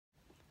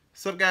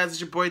What's up, guys? It's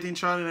your boy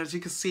DeanCharli, and as you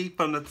can see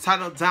from the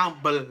title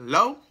down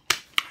below,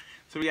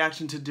 it's a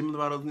reaction to Demi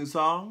Lovato's new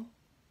song.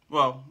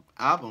 Well,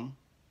 album.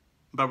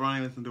 But we're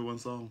only listening to one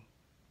song.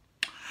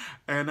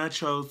 And I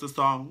chose the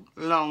song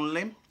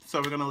Lonely. So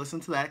we're going to listen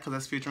to that because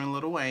that's featuring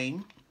Lil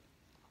Wayne.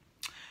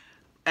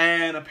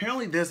 And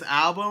apparently this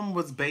album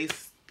was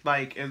based,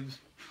 like, is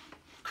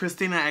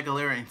Christina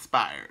Aguilera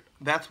inspired.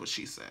 That's what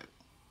she said.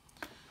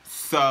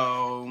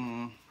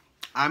 So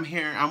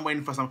I'm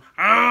waiting for some,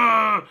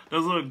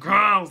 those little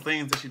girls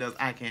things that she does.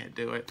 I can't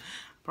do it.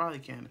 Probably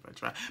can if I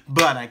try,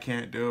 but I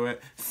can't do it.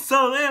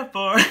 So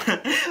therefore,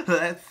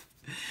 let's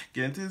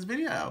get into this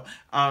video.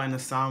 And the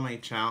song may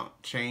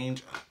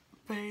change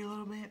a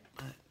little bit,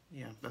 but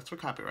yeah, that's for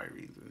copyright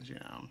reasons, you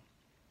know.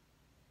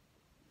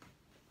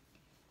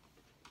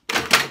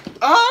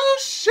 Oh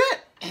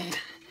shit!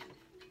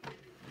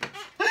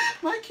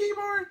 My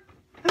keyboard.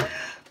 Okay.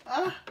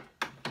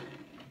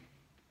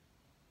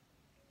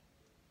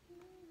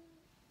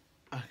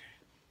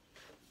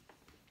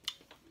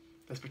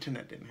 Let's pretend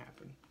that didn't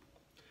happen.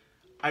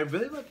 I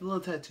really like the little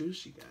tattoos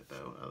she got,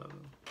 though. I love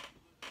them.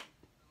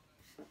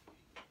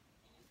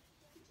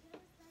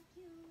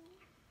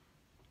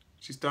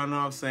 She's starting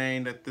off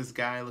saying that this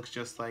guy looks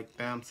just like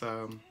them,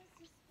 so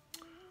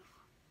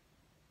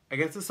I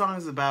guess the song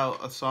is about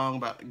a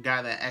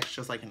guy that acts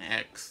just like an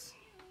ex.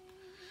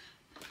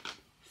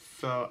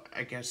 So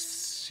I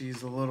guess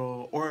she's a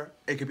little, or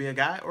it could be a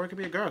guy or it could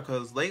be a girl,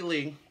 because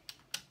lately,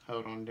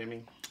 hold on,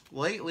 Demi.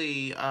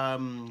 Lately, I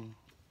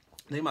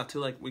think about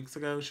 2 weeks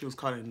ago, she was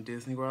caught in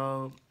Disney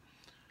World.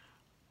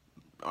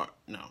 Or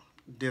no,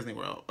 Disney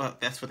World.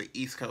 That's for the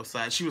East Coast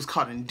side. She was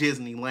caught in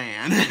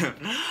Disneyland.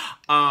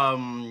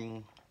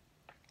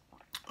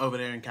 Over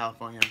there in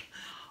California.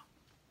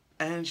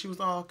 And she was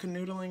all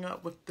canoodling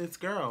up with this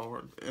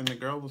girl. And the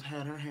girl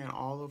had her hand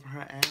all over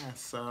her ass.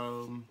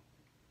 So,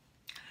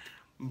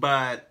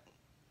 but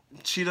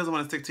she doesn't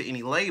want to stick to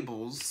any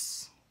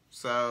labels.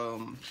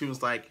 So she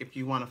was like, if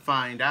you want to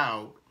find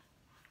out,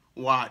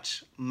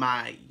 watch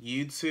my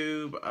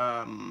YouTube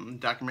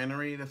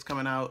documentary that's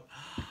coming out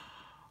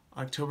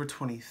October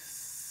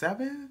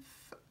 27th,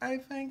 I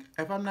think.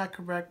 If I'm not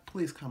correct,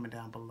 please comment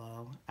down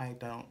below. I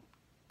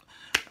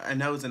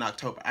know it's in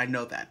October. I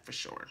know that for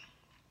sure.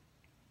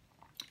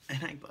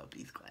 And I love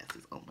these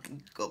glasses. Oh my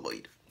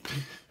god.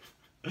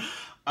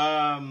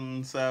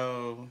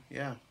 So,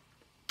 yeah.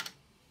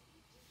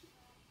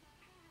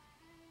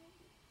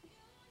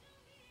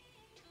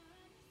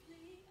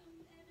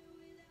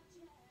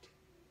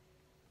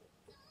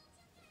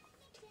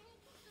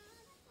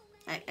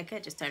 I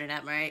could just turn it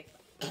up, right?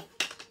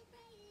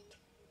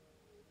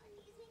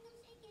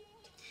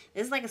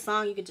 This is like a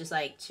song you could just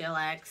like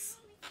chillax.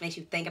 Makes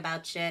you think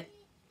about shit.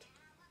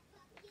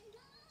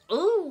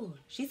 Ooh,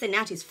 she said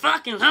now she's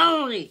fucking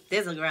lonely.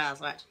 This is a girl,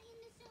 watch.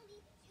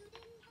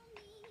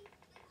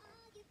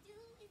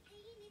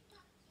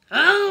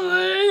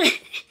 Oh,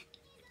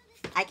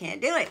 I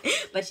can't do it,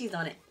 but she's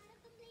on it.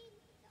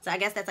 So I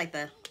guess that's like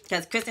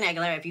because Christina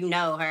Aguilera, if you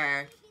know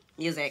her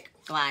music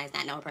wise,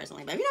 not know her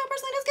personally, but if you know her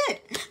personally, that's good.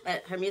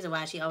 But her music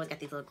wise, she always got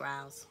these little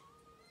growls.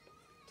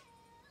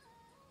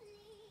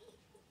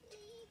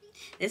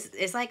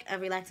 It's like a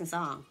relaxing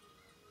song.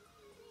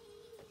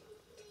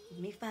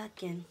 Me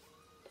fucking.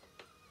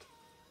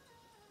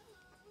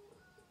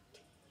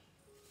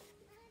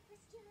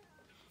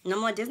 No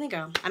more Disney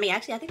girl. I mean,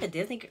 actually, I think the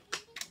Disney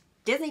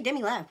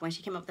Demi left when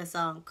she came up with that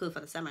song, Cool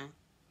for the Summer.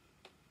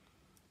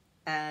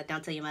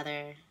 Don't tell your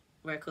mother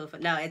we're cool for...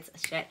 No, it's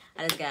shit.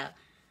 I just go.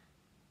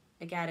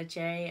 I got a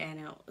cherry and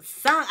a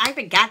song. I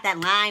forgot that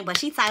line, but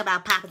she talking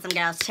about popping some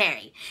girl's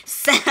cherry.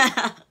 So,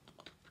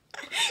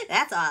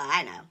 that's all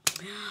I know.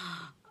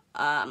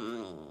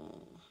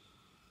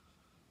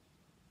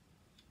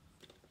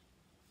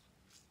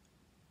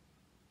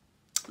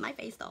 My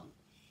face though.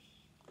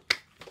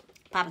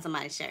 Popping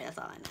somebody's cherry, that's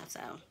all I know.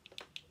 So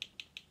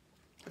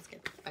let's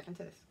get back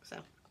into this. So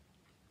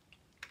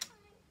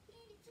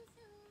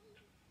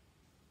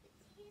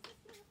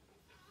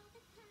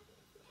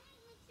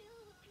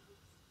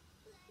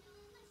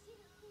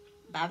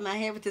bob my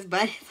hair with this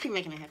bun. It's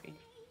making me happy.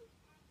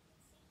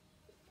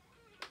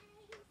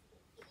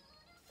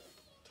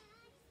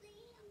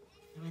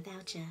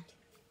 Without you.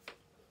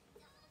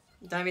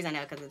 The only reason I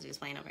know because it's just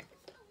playing over.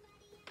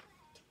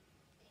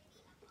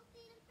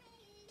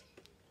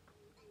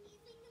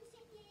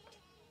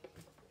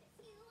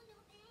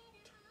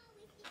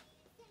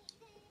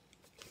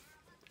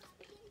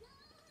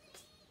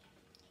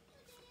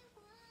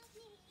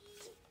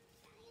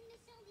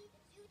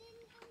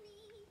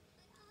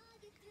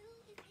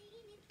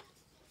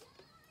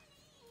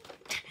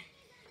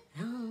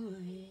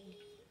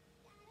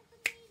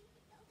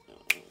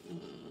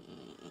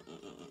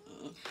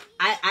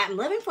 I'm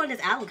living for this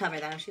album cover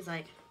though. She's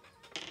like,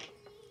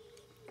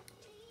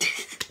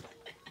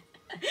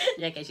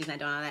 okay, she's not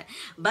doing all that,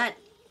 but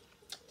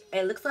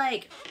it looks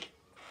like.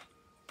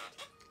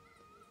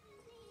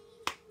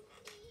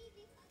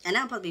 I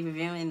know I'm supposed to be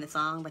reviewing the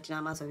song, but you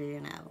know I'm also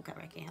reviewing the album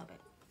cover. I can't help it.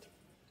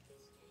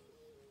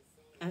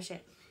 Oh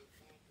shit.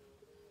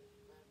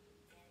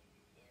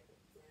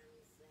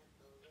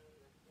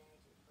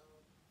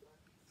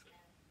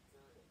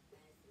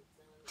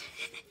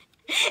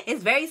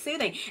 It's very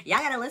soothing. Y'all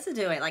gotta listen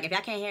to it. Like, if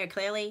y'all can't hear it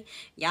clearly,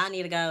 y'all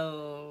need to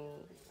go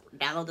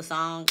download the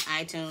song,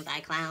 iTunes,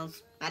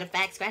 iClouds. Matter of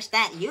fact, scratch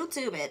that,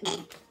 YouTube it.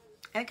 And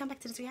then come back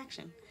to this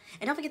reaction.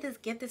 And don't forget to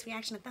give this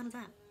reaction a thumbs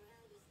up.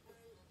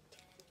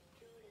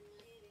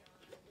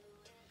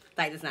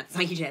 Like, this is not the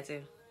song you chat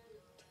to.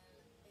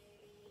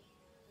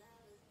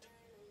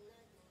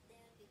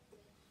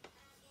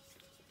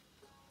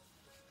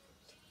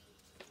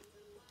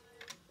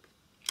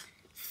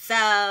 So,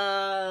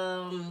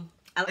 I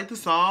like the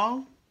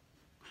song.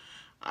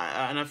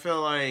 And I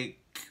feel like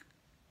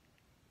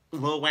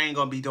Lil Wayne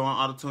gonna be doing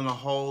autotune the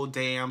whole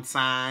damn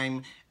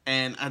time.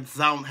 And I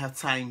don't have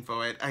time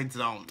for it. I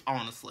don't.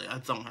 Honestly, I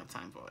don't have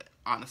time for it.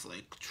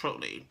 Honestly,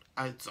 truly,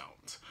 I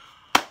don't.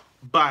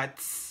 But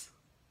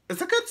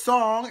it's a good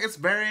song. It's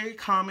very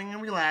calming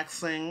and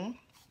relaxing.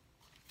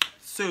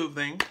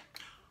 Soothing.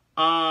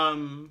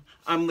 I'm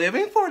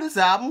living for this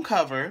album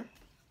cover.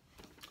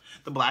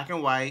 The black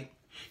and white.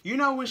 You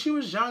know, when she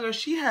was younger,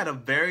 she had a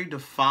very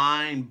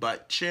defined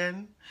butt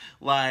chin.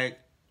 Like,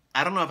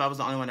 I don't know if I was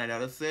the only one that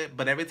noticed it,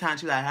 but every time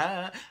she was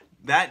like,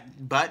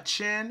 that butt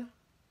chin,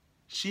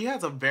 she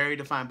has a very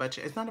defined butt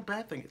chin. It's not a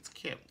bad thing. It's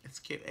cute. It's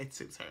cute. It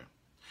suits her.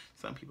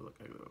 Some people look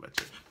like a little butt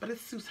chin, but it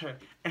suits her.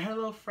 And her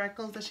little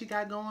freckles that she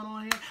got going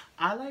on here,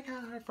 I like how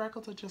her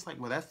freckles are just like,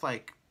 well, that's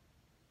like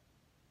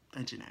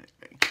a genetic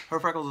thing. Her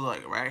freckles are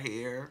like right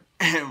here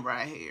and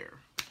right here.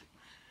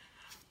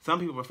 Some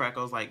people with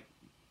freckles like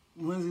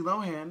Lindsay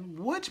Lohan,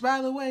 which,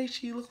 by the way,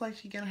 she looked like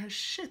she getting her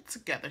shit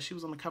together. She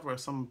was on the cover of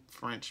some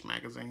French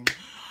magazine.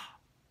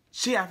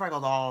 She had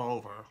freckles all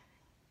over.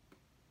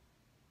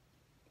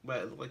 But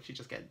it looked like she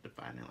just got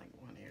defined in, like,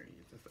 one area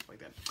and stuff like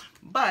that.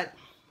 But,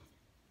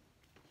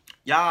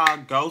 y'all,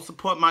 go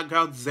support my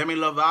girl, Demi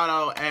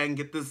Lovato, and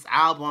get this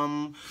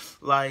album,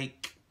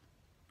 like,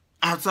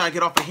 after I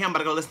get off of him, I'm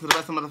gonna go listen to the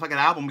rest of the motherfucking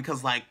album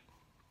because, like,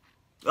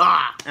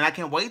 and I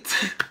can't wait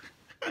to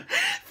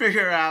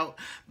figure out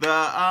the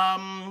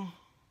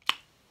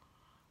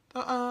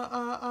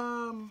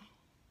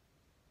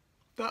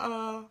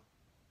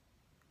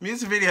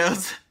music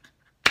videos.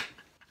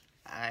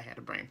 I had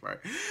a brain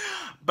fart.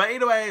 But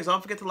anyways,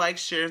 don't forget to like,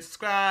 share, and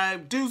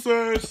subscribe.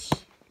 Deuces!